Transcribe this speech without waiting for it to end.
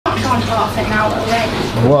on half an hour already.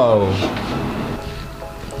 Whoa.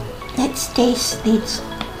 Let's taste this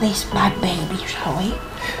bad baby, shall we?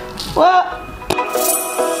 What?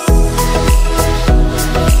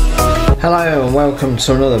 Hello and welcome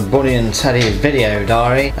to another Bunny and Teddy video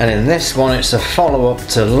diary, and in this one it's a follow-up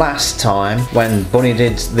to last time when Bunny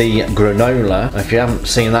did the granola. If you haven't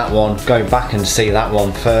seen that one, go back and see that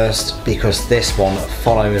one first, because this one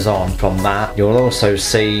follows on from that. You'll also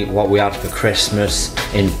see what we had for Christmas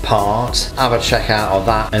in part. Have a check out of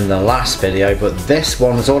that in the last video, but this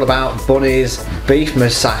one is all about Bunny's beef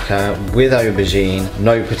moussaka with aubergine,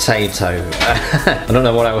 no potato. I don't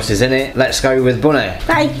know what else is in it. Let's go with Bunny.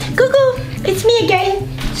 Right, Google, it's me again.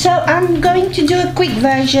 So I'm going to do a quick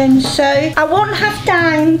version, so I won't have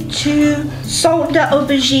time to salt the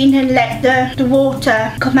aubergine and let the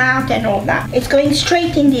water come out and all that. It's going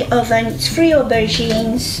straight in the oven. It's 3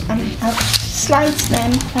 aubergines. I'll slice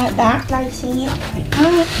them like that, slicing it like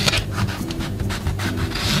that.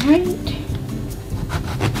 Right.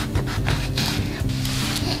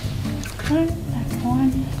 That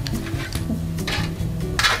one.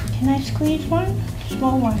 Can I squeeze one?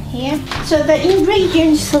 Small one here. So the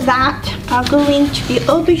ingredients for that are going to be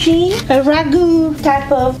aubergine, a ragu type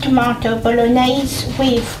of tomato bolognese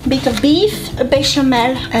with a bit of beef, a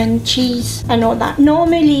bechamel and cheese and all that.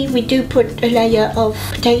 Normally we do put a layer of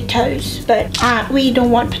potatoes, but we don't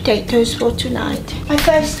want potatoes for tonight. My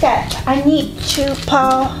first step, I need to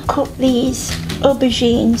cook these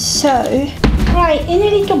aubergines. So, right, in a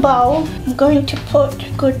little bowl, I'm going to put a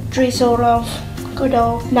good drizzle of good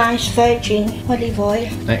old nice virgin olive oil.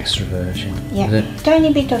 Extra virgin. Yeah.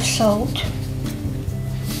 Tiny bit of salt.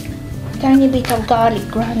 Tiny bit of garlic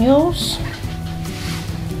granules.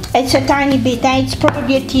 It's a tiny bit, it's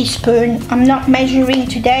probably a teaspoon. I'm not measuring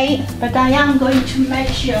today, but I am going to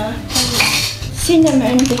measure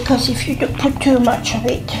cinnamon, because if you don't put too much of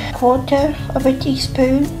it, 1/4 of a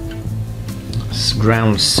teaspoon. It's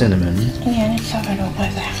ground cinnamon. Yeah, let's have a look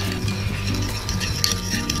at that.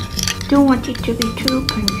 Don't want it to be too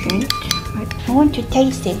pungent, but I want to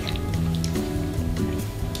taste it.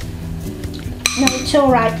 No, it's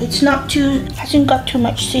alright, it's not too, hasn't got too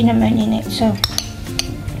much cinnamon in it, so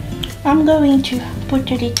I'm going to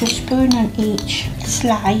put a little spoon on each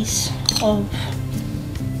slice of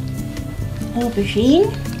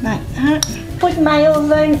aubergine, like that. Put my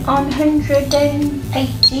oven on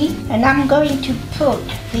 180, and I'm going to put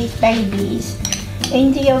these babies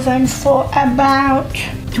in the oven for about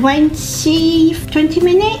 20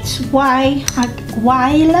 minutes while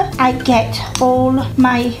I get all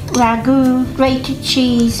my ragu, grated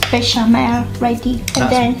cheese, bechamel ready. And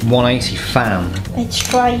then 180 fan. Let's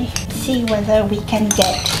try see whether we can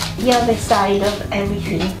get the other side of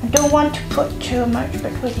everything. I don't want to put too much,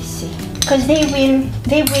 but we'll see, because they will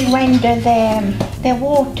render their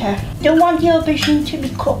water. Don't want the aubergine to be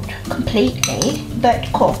cooked completely, but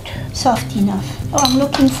cooked soft enough. Oh, I'm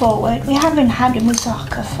looking forward. We haven't had a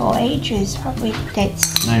moussaka for ages, have we?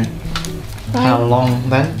 That's no. Right. How long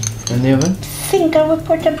then in the oven? I think I will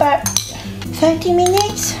put about 30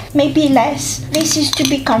 minutes, maybe less. This is to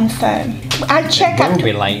be confirmed. I'll check. It will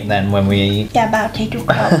be late then when we eat. Yeah, about 8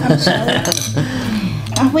 o'clock. I'm sorry.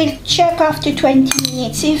 I will check after 20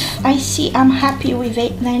 minutes. If I see I'm happy with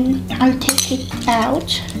it, then I'll take it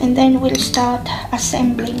out and then we'll start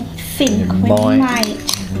assembling. We might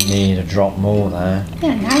need a drop more there.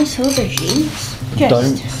 Yeah, nice aubergines.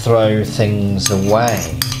 Don't throw things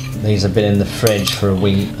away. These have been in the fridge for a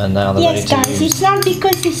week and now they're ready to guys, use. It's not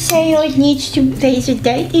because they say it needs to, there's a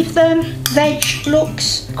date. If the veg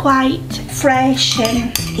looks quite fresh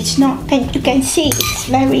and it's not, and you can see it's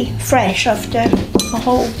very fresh after a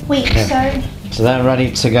whole week. Yeah. So they're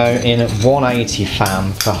ready to go in at 180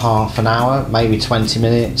 fan for half an hour, maybe 20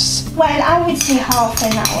 minutes. Well, I would say half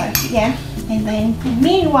an hour, yeah. And then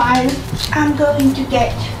meanwhile, I'm going to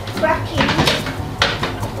get cracking.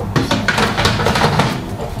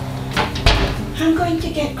 I'm going to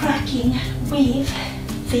get cracking with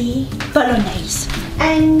the bolognese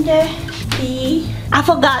and I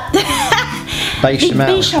forgot Bechamel.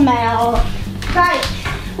 The bechamel.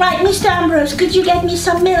 Right, Mr. Ambrose, could you get me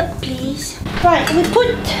some milk, please? Right, we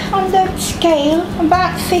put on the scale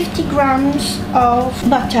about 50 grams of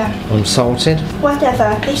butter. Unsalted?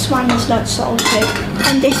 Whatever, this one is not salted.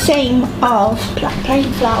 And the same of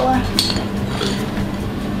plain flour.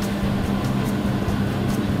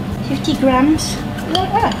 50 grams.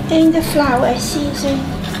 In the flour season.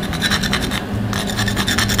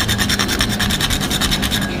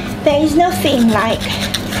 There is nothing like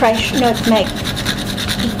fresh nutmeg.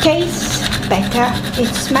 It tastes better,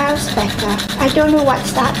 it smells better. I don't know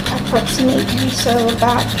what's that approximately, so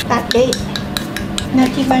about that bit.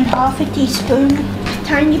 not even half a teaspoon,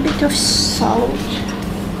 tiny bit of salt,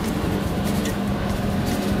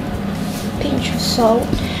 pinch of salt,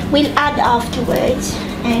 we'll add afterwards,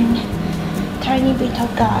 and tiny bit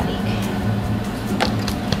of garlic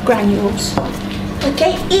granules.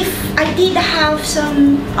 Okay, if I did have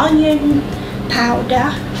some onion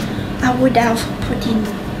powder, I would have put in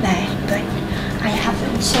there, but I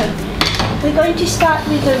haven't. So we're going to start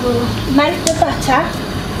with the roux. Melt the butter,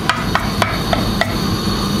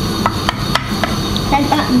 let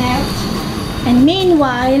that melt, and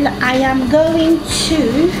meanwhile I am going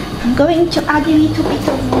to add a little bit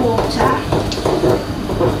of water,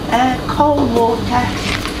 cold water,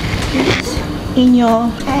 in your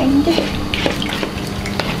hand.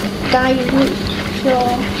 Dilute your,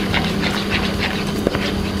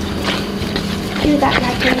 do that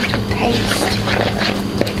like a little paste.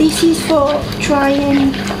 This is for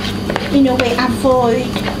trying, in a way, avoid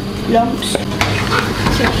lumps.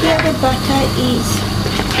 So here the butter is,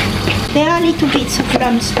 there are little bits of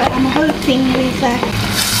lumps, but I'm hoping with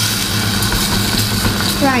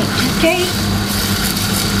right, okay.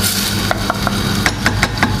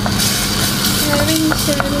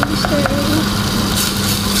 Stirring.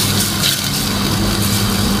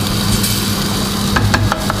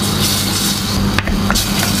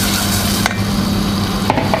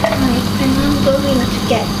 Going to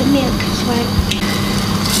get the milk as well.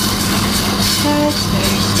 Stir.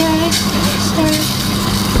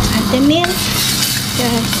 Add the milk.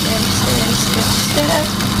 Stir. Add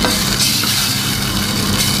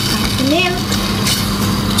the milk.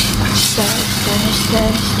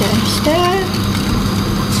 Stir.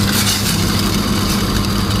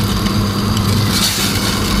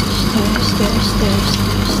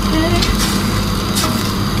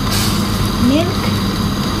 Milk.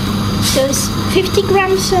 So 50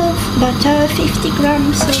 grams of butter, 50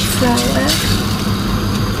 grams of flour.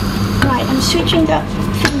 Right, I'm switching that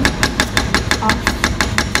off.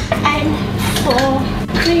 And for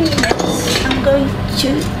creaminess, I'm going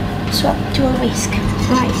to swap to a whisk.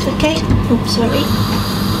 Right, okay. Oops, sorry.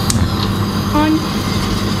 On.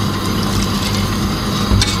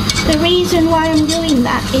 The reason why I'm doing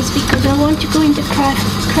that is because I want to go into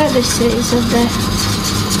crevices of the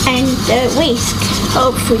whisk.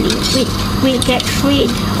 Hopefully we'll get rid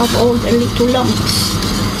of all the little lumps.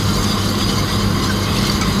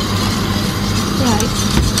 Right.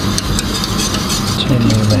 Turn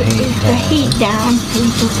the heat down a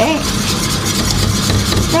little bit.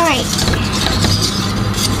 Right.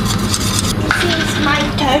 This is my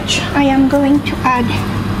touch. I am going to add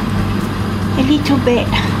a little bit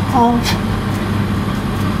of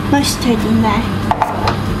mustard in there.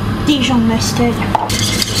 Dijon mustard.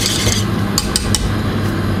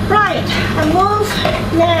 Right, I move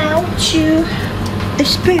now to a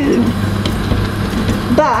spoon,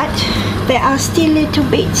 but there are still little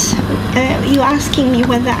bits. You're asking me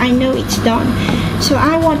whether I know it's done, so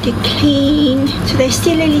I want to clean. So there's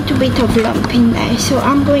still a little bit of lump in there, so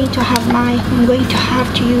I'm going to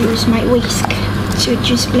have to use my whisk to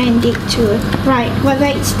just blend it to it. Right, whether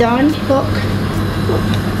it's done, look,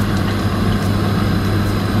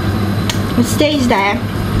 it stays there.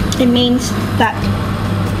 It means that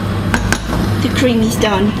the cream is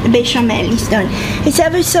done, the bechamel is done. It's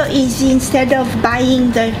ever so easy instead of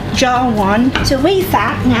buying the jar one. So with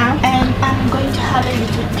that now, I'm going to have a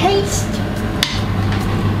little taste.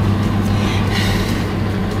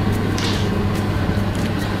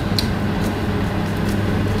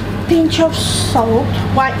 Pinch of salt,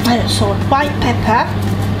 white pepper,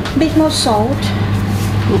 a bit more salt.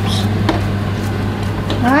 Oops.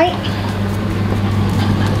 Right.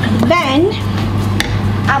 And then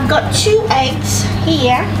I've got 2 eggs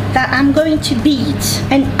here that I'm going to beat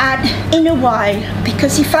and add in a while,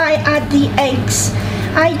 because if I add the eggs,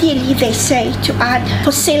 ideally they say to add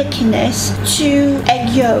for silkiness 2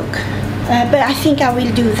 egg yolk, but I think I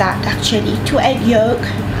will do that actually, 2 egg yolk,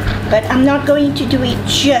 but I'm not going to do it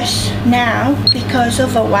just now because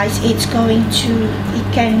otherwise it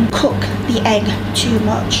can cook the egg too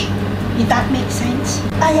much, if that makes sense.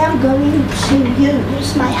 I am going to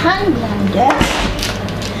use my hand blender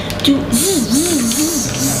to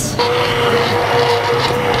zzz.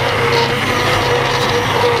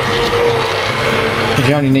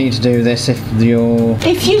 You only need to do this if your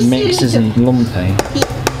mix isn't lumpy.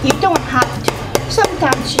 You don't have to.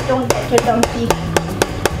 Sometimes you don't get a lumpy.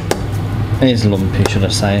 It is lumpy, should I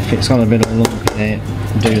say. If it's got a bit of lumpy in it,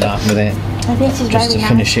 do that with it. And this is just very to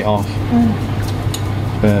finish it off.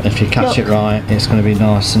 but if you catch Look. it right, it's going to be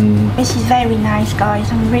nice and... This is very nice, guys.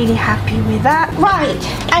 I'm really happy with that. Right,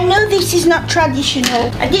 I know this is not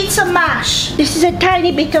traditional. I did some mash. This is a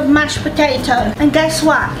tiny bit of mashed potato. And guess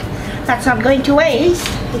what? That's not going to waste.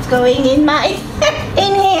 It's going in my...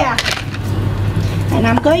 in here. And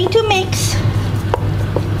I'm going to mix.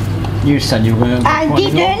 You said you were... I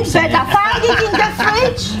didn't, but I found it in the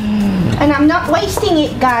fridge. And I'm not wasting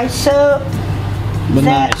it, guys, so... But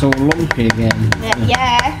now it's all lumpy again.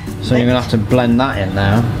 Yeah. So you're going to have to blend that in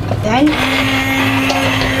now. Then...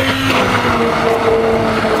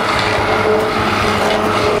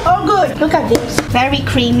 Oh good, look at this. Very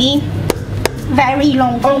creamy, very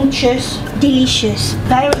long, unctuous, delicious,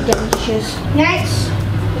 very delicious. Next,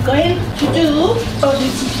 we're going to do... Oh,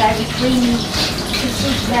 this is very creamy. This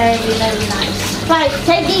is very, very nice. Right,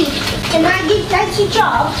 Teddy, can I give Teddy a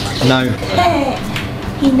job? No.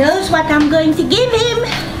 He knows what I'm going to give him.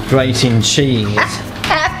 Grating cheese.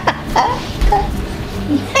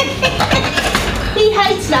 He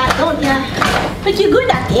hates that, don't you? But you're good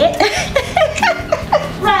at it.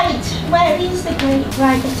 Right, where is the grate?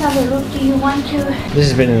 Right, let's have a look. Do you want to... This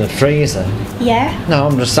has been in the freezer. Yeah? No,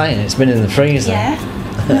 I'm just saying it's been in the freezer. Yeah.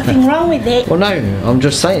 Nothing wrong with it. Well, no, I'm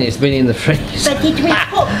just saying it's been in the freezer. But it will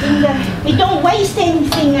cook in the... We don't waste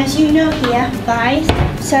anything, as you know here, guys.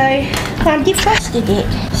 So, I defrosted it.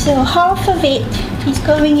 So, half of it is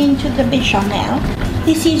going into the bechamel.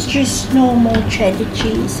 This is just normal cheddar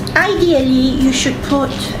cheese. Ideally, you should put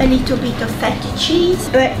a little bit of feta cheese,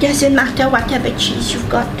 but doesn't matter, whatever cheese you've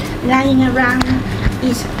got lying around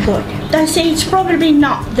is good. I say it's probably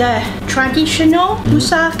not the traditional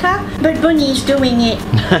moussaka, but Bunny's doing it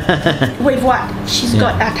with what she's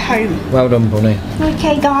got at home. Well done, Bunny.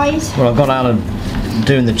 Okay, guys. Well, I've got out of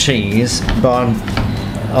doing the cheese, but I'm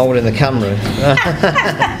holding the camera.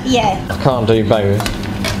 Yeah. I can't do both.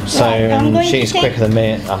 So Right, she's quicker than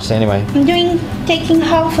me at that anyway. I'm taking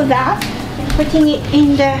half of that and putting it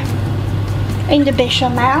in the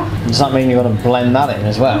bechamel. Does that mean you're going to blend that in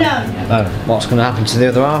as well? No. Oh, what's going to happen to the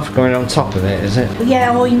other half? Going on top of it, is it?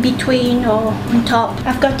 Yeah, or in between or on top.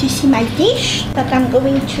 I've got to see my dish that I'm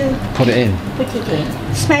going to Put it in. put it in.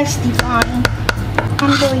 It smells divine.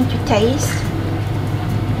 I'm going to taste.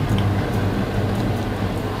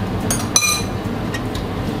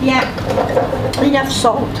 Yeah, enough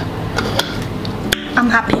salt. I'm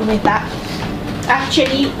happy with that.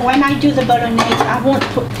 Actually, when I do the bolognese, I won't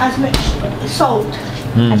put as much salt,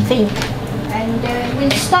 I think. And we'll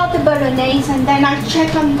start the bolognese and then I'll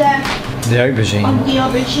check on the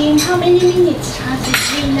aubergine. How many minutes has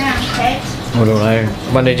it been now, Ted? I don't know.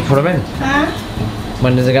 When did you put them in? Huh?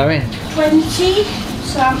 When did they go in? 20,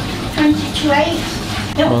 so I'm 20 to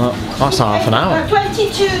 8. No, Well, that's half an hour.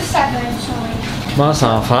 22 7, sorry. Well, that's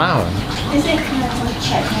half an hour. Is it? I'll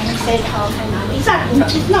check when I said half an hour. Is that,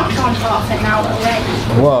 it's not gone half an hour already.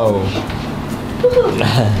 Whoa.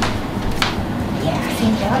 Yeah, I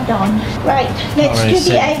think they are done. Right, let's Already do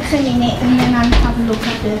sick. the eggs a minute and then I'll have a look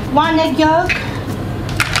at the... 1 egg yolk.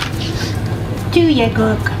 2 egg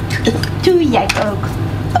yolk. 2 egg yolk.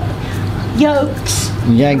 Yolks.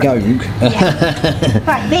 Yeah, go. Yeah.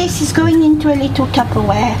 Right, this is going into a little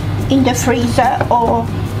Tupperware in the freezer or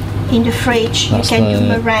in the fridge. That's you can do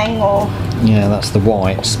the- meringue or... Yeah, that's the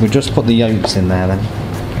whites. We just put the yolks in there then.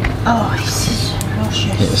 Oh, this is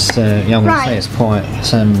luscious. It's, yeah, I'm going to Right. say it's quite,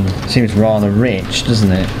 seems rather rich,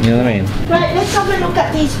 doesn't it? You know what I mean? Right, let's have a look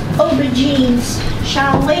at these aubergines,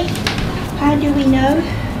 shall we? How do we know?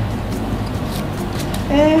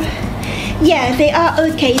 Yeah, they are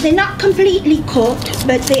okay. They're not completely cooked,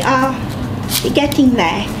 but they're getting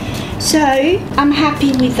there. So I'm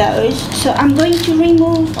happy with those. So I'm going to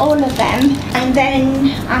remove all of them and then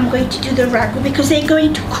I'm going to do the ragu because they're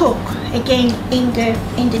going to cook again in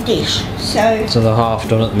the dish. So they're half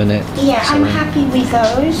done at the minute. yeah, So, I'm happy with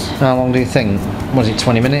those. How long do you think? Was it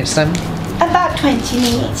 20 minutes then? About 20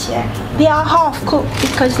 minutes, yeah. They are half cooked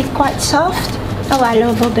because they're quite soft. Oh, I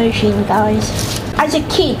love aubergine, guys. As a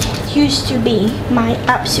kid, it used to be my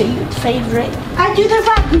absolute favorite. I do the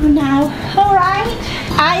ragu now, alright?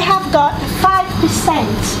 I have got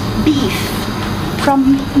 5% beef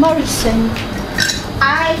from Morrison.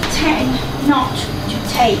 I tend not to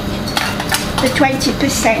take the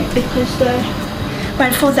 20% because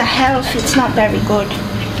well, for the health it's not very good.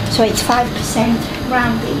 So it's 5%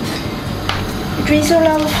 ground beef. A drizzle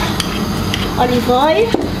of olive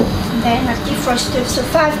oil. Then I've defrosted, so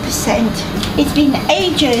 5%. It's been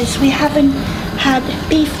ages we haven't had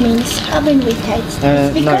beef mince, haven't we, Ted?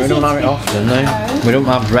 No, we don't have it often, no. No. We don't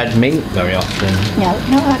have red meat very often. No,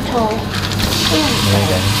 not at all. There you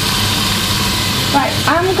go. Right,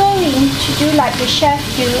 I'm going to do like the chef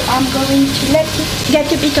do. I'm going to let it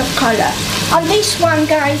get a bit of color. On this one,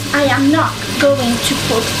 guys, I am not going to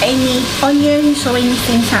put any onions or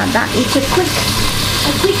anything like that. It's a quick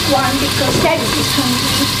one because Dad is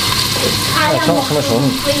hungry. I am not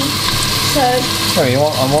hungry. So I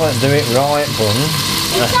want to do it right, Bun.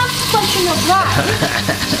 it's not a question of right.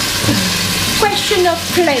 It's a question of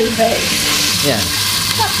flavors. Yeah.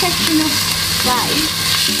 It's not a question of right.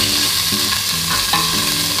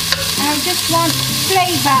 I just want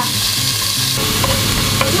flavor.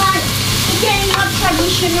 Right, again, not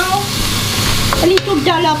traditional. A little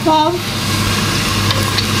dollop of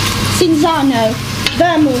Cinzano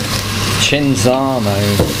Vermouth. Cinzano.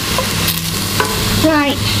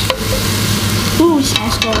 Right. Ooh, it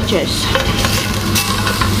smells gorgeous.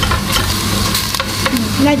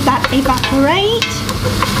 Let that evaporate.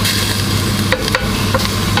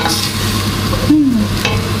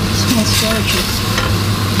 It smells gorgeous.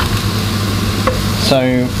 So,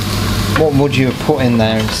 what would you have put in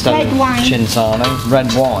there instead Red of wine. Cinzano?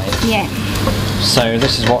 Red wine? Yeah. So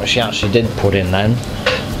this is what she actually did put in then.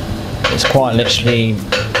 It's quite literally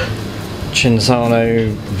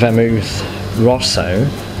Cinzano Vermouth Rosso,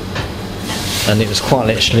 and it was quite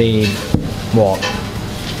literally, what,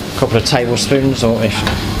 a couple of tablespoons, or if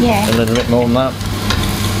Yeah. a little bit more than that?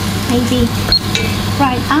 Maybe.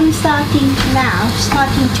 Right, I'm starting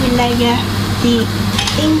to layer the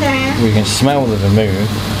in there. We can smell the vermouth.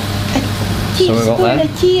 So we got Teaspoon, that. a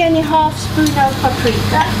tea and a half spoon of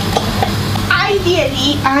paprika.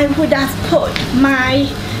 Ideally, I would have put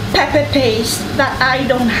my pepper paste that I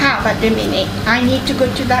don't have at the minute. I need to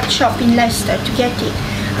go to that shop in Leicester to get it.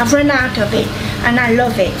 I've run out of it and I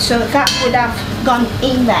love it, so that would have gone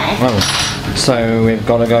in there. Oh, so we've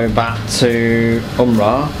got to go back to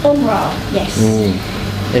Umrah. Umrah, yes.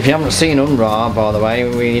 If you haven't seen Umrah, by the way,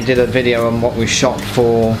 we did a video on what we shot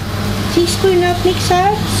for. Teaspoon of mixed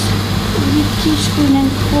herbs, teaspoon and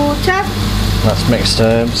a quarter. That's mixed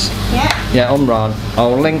herbs. Yeah. Yeah, Umrah.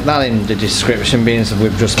 I'll link that in the description, being as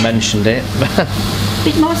we've just mentioned it.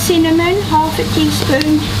 Bit more cinnamon, half a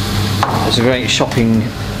teaspoon. It was a great shopping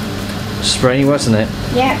spree, wasn't it?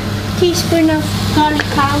 Yeah. Teaspoon of garlic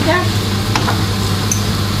powder.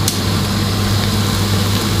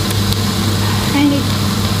 And a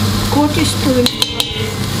quarter spoon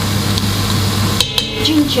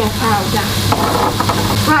ginger powder.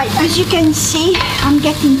 Right, as you can see, I'm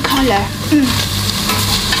getting colour.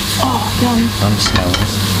 Oh, yum. And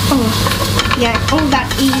smells. Oh, yeah, all that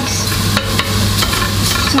is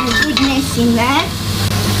some goodness in there.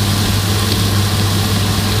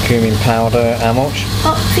 Cumin powder, how much?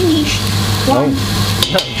 Oh, finished. One.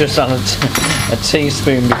 Oh, just on a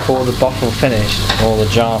teaspoon before the bottle finished, or the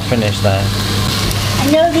jar finished there. I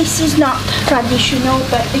know this is not traditional,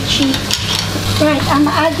 but the cheap. Right, I'm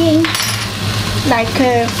adding like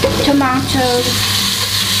a tomato.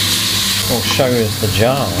 Well, show us the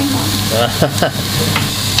jar.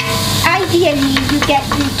 Ideally, you get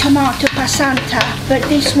the tomato passata, but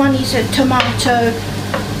this one is a tomato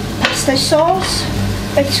pasta sauce.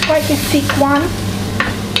 It's quite a thick one.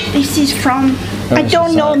 This is from, I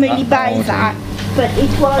don't normally buy that, but it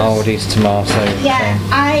was. Aldi's tomato. Yeah,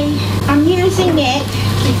 I'm using it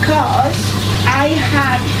because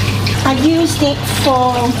I used it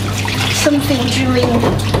for something during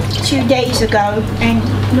 2 days ago, and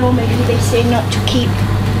normally they say not to keep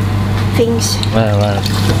things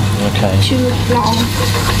Okay. too long.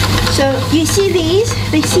 So you see these,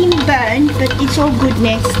 they seem burned, but it's all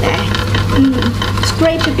goodness there.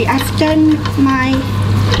 Scrape a bit. I've done my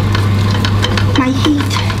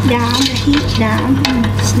heat down, the heat down.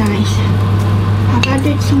 It's nice. I've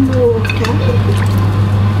added some water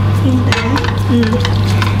in there.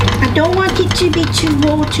 I don't want it to be too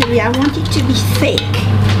watery, I want it to be thick.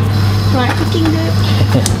 Right, putting the...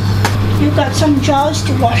 You've got some jars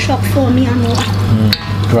to wash up for me, Amor.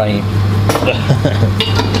 Great.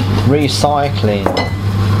 Recycling.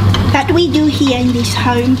 That we do here in this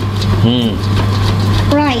home.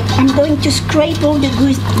 Right, I'm going to scrape all the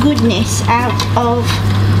goodness out of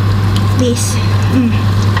this. Oh,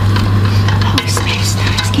 it smells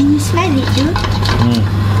nice. Can you smell it, dude?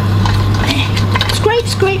 Scrape,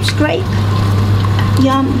 scrape, scrape.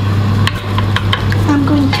 Yum. I'm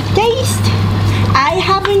going to taste. I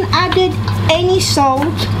haven't added any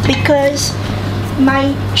salt because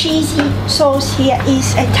my cheesy sauce here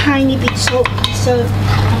is a tiny bit salty, so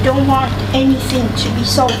I don't want anything to be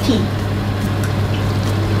salty.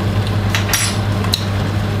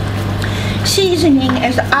 Seasoning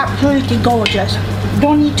is absolutely gorgeous.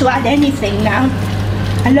 Don't need to add anything now.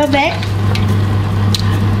 I love it.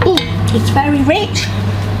 Ooh, it's very rich.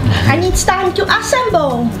 And it's time to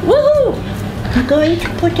assemble. Woohoo! I'm going to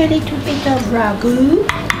put a little bit of ragu.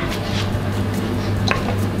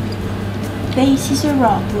 This is a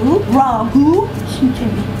ragu. Ragu. Listen to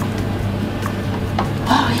me.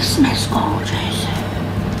 Oh, it smells gorgeous.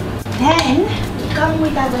 Then we come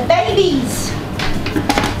with our babies.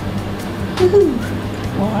 Woohoo!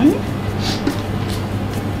 1,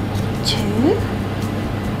 2,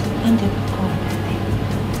 and the corner.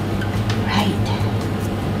 Right.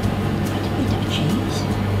 Put a bit of cheese.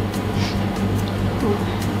 Ooh.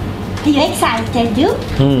 Are you excited, you?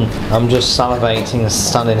 I'm just salivating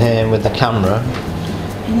standing here with the camera.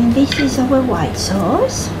 And then this is our white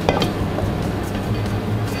sauce.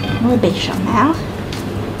 Or bechamel.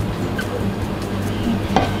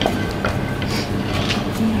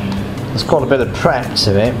 There's quite a bit of prep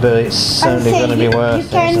to it, but it's certainly going to be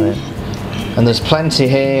worth it, isn't it? And there's plenty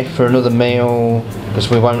here for another meal, because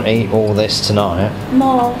we won't eat all this tonight.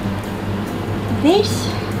 More this.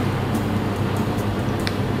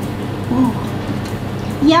 Ooh.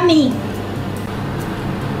 Yummy.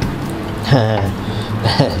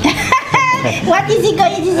 What is he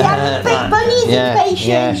going to say? Bunny's impatient.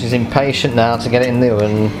 Yeah, she's impatient now to get it in the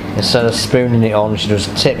oven. Instead of spooning it on, she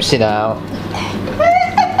just tips it out.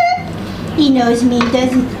 He knows me,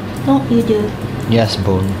 doesn't? Don't you do? Yes,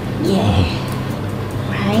 bun. Yeah.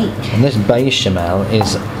 Right. And this bechamel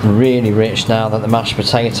is really rich now that the mashed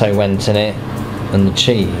potato went in it and the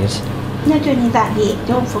cheese. Not only that,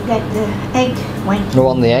 don't forget the egg went. Oh,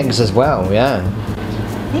 on the eggs as well, yeah.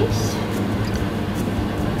 This.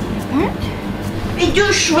 That. We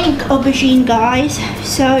do shrink aubergine, guys,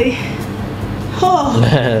 so. Oh.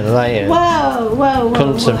 Whoa.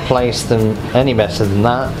 Couldn't have placed them any better than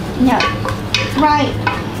that. No. Right.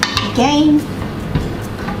 Again.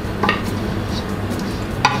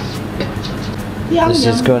 Yum, this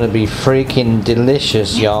is going to be freaking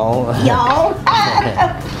delicious, y'all. Y'all.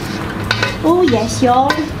 Oh yes,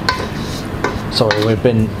 y'all. Sorry, we've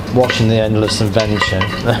been watching The Endless Adventure.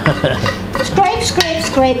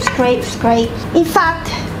 Scrape. In fact,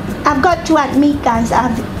 I've got to admit, guys,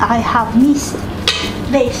 I have missed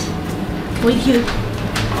this with you.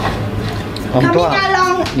 I'm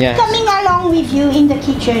glad. Coming along with you in the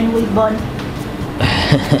kitchen with Bun.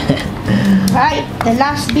 Right, the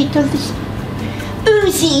last bit of this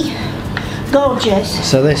oozy, gorgeous.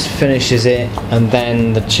 So this finishes it, and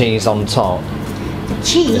then the cheese on top. The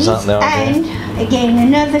cheese, is that the idea? And again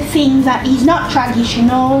another thing that is not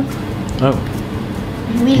traditional. Oh.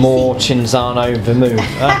 More Cinzano Vermouth.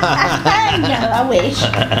 No, I wish.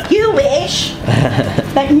 You wish,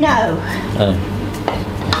 but no.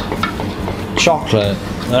 Chocolate.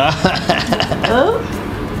 Oh?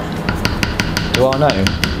 Do I know?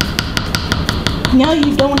 No,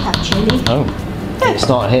 you don't actually. Oh. It's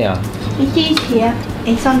not here. It is here.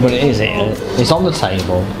 It's on the table. But it is it. It's on the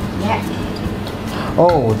table. Yeah.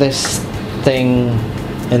 Oh, this thing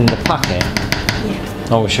in the packet.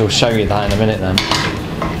 Yeah. Oh, she'll show you that in a minute then.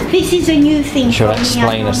 This is a new thing. She'll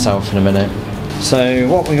explain herself in a minute. So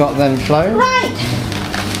what we got then, Flo? Right.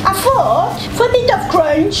 I thought for a bit of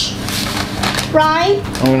crunch. Right.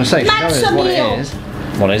 I'm going to say, show us what it is.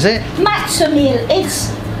 What is it? Matzo meal.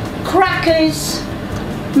 It's crackers.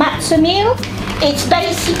 Matzo meal. It's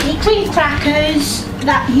basically cream crackers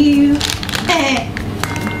that you.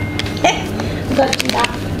 Got to do that.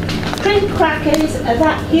 Cream crackers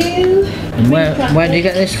that you. And where do you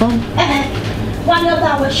get this from? One of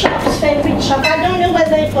our shop's favourite shop. I don't know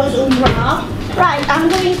whether it was Umrah. Right, I'm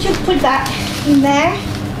going to put that in there.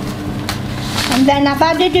 And then I've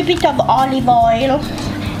added a bit of olive oil.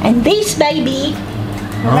 And this baby,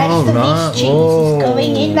 the rest of this cheese is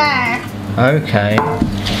going in there. Okay.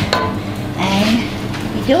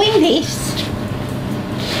 And we're doing this.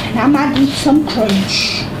 And I'm adding some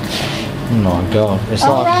crunch. Oh my god. It's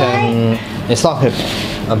it's like a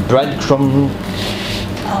breadcrumb.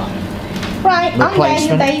 Oh. Right, I'm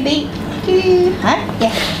there, baby. Huh?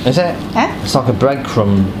 Yeah. Is it? Huh? It's like a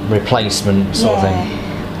breadcrumb replacement sort of thing.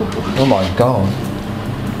 Oh my god.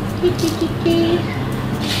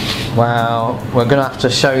 Wow, we're going to have to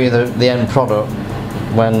show you the end product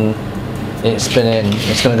when it's been in.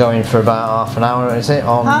 It's going to go in for about half an hour, is it?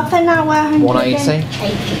 On half an hour, 180?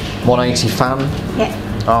 180 fan? Yeah.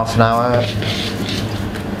 Half an hour.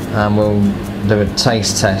 And we'll do a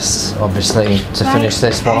taste test, obviously, to finish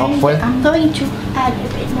this one off with. I'm going to add a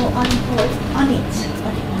bit more olive oil on it.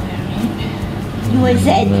 Do a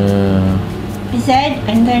Z. Z,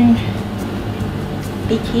 and then a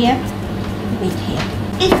bit here, a bit here.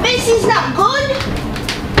 If this is not good,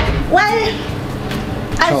 well,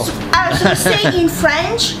 as we say in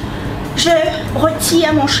French, je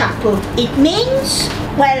retire mon chapeau. It means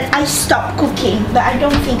Well, I stopped cooking, but I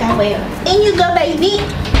don't think I will. In you go, baby.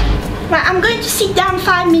 Right, I'm going to sit down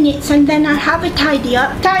 5 minutes and then I'll have a tidy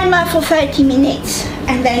up. Timer for 30 minutes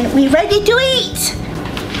and then we're ready to eat.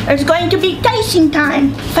 It's going to be tasting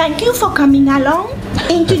time. Thank you for coming along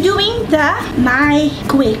into doing my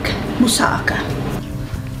quick moussaka.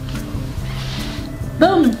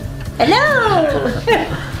 Boom. Hello.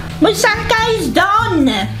 Moussaka is done.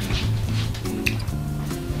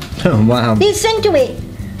 Oh wow. Listen to it.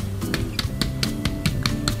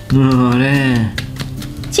 Oh there.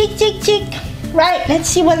 Chick, chick, chick. Right, let's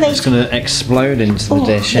see what they... It's going to explode into the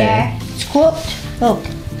dish yeah. here. It's cooked. Look.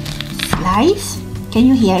 Slice. Can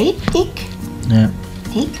you hear it? Tick. Yeah.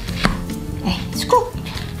 Tick. It's cooked.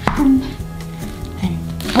 Boom. And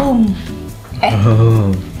boom.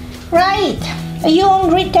 Oh. Right. Are you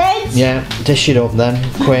hungry, Ted? Yeah, dish it up then,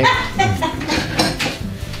 quick.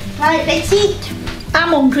 Right, let's eat. I'm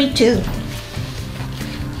hungry too.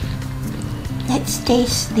 Let's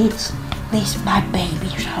taste this bad baby,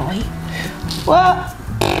 shall we? What?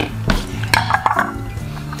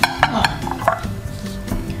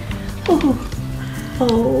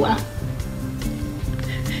 Oh, wow.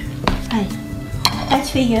 Right. That's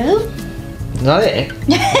for you. Is that it?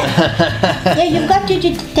 Yeah, you've got to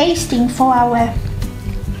do the tasting for our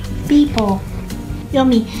people.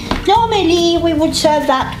 Yummy. Normally we would serve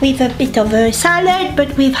that with a bit of a salad,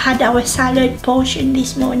 but we've had our salad portion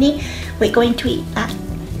this morning. We're going to eat that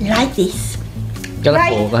like this. Get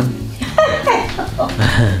right. a fork then.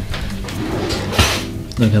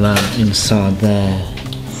 Look at that inside there.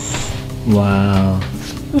 Wow.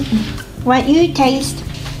 What you taste?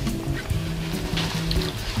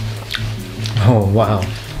 Oh wow.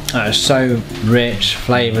 That is so rich,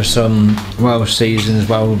 flavoursome, well seasoned,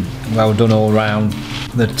 well done all round.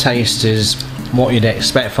 The taste is what you'd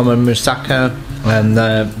expect from a moussaka, and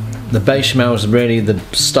the bechamel is really the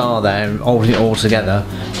star there, holding it all together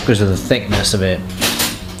because of the thickness of it.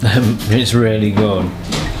 It's really good.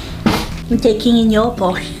 I'm taking in your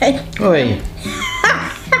portion. Oi.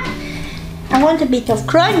 I want a bit of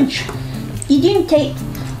crunch. You didn't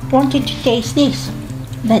wanted to taste this,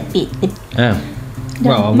 that bit. Oh.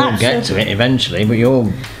 Well, I will get to it eventually, but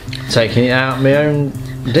you're taking it out of my own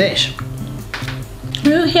dish.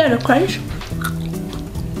 You hear the crunch?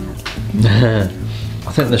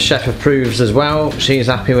 I think the chef approves as well. She's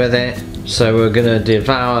happy with it. So we're going to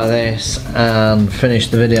devour this and finish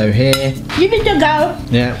the video here. Give it a go.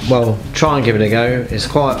 Yeah, well, try and give it a go. It's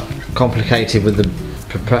quite complicated with the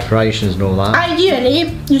preparations and all that.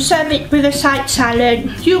 Ideally, you serve it with a side salad,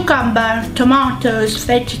 cucumber, tomatoes,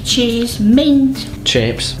 feta cheese, mint.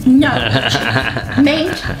 Chips. No,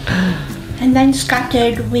 mint. And then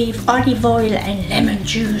scattered with olive oil and lemon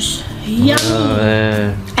juice.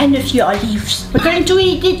 Yummy. And a few olives. We're going to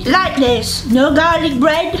eat it like this. No garlic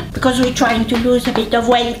bread, because we're trying to lose a bit of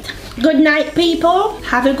weight. Good night, people.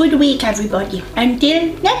 Have a good week, everybody.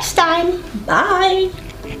 Until next time. Bye.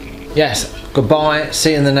 Yes, goodbye.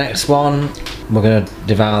 See you in the next one. We're going to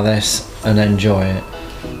devour this and enjoy it.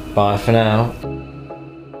 Bye for now.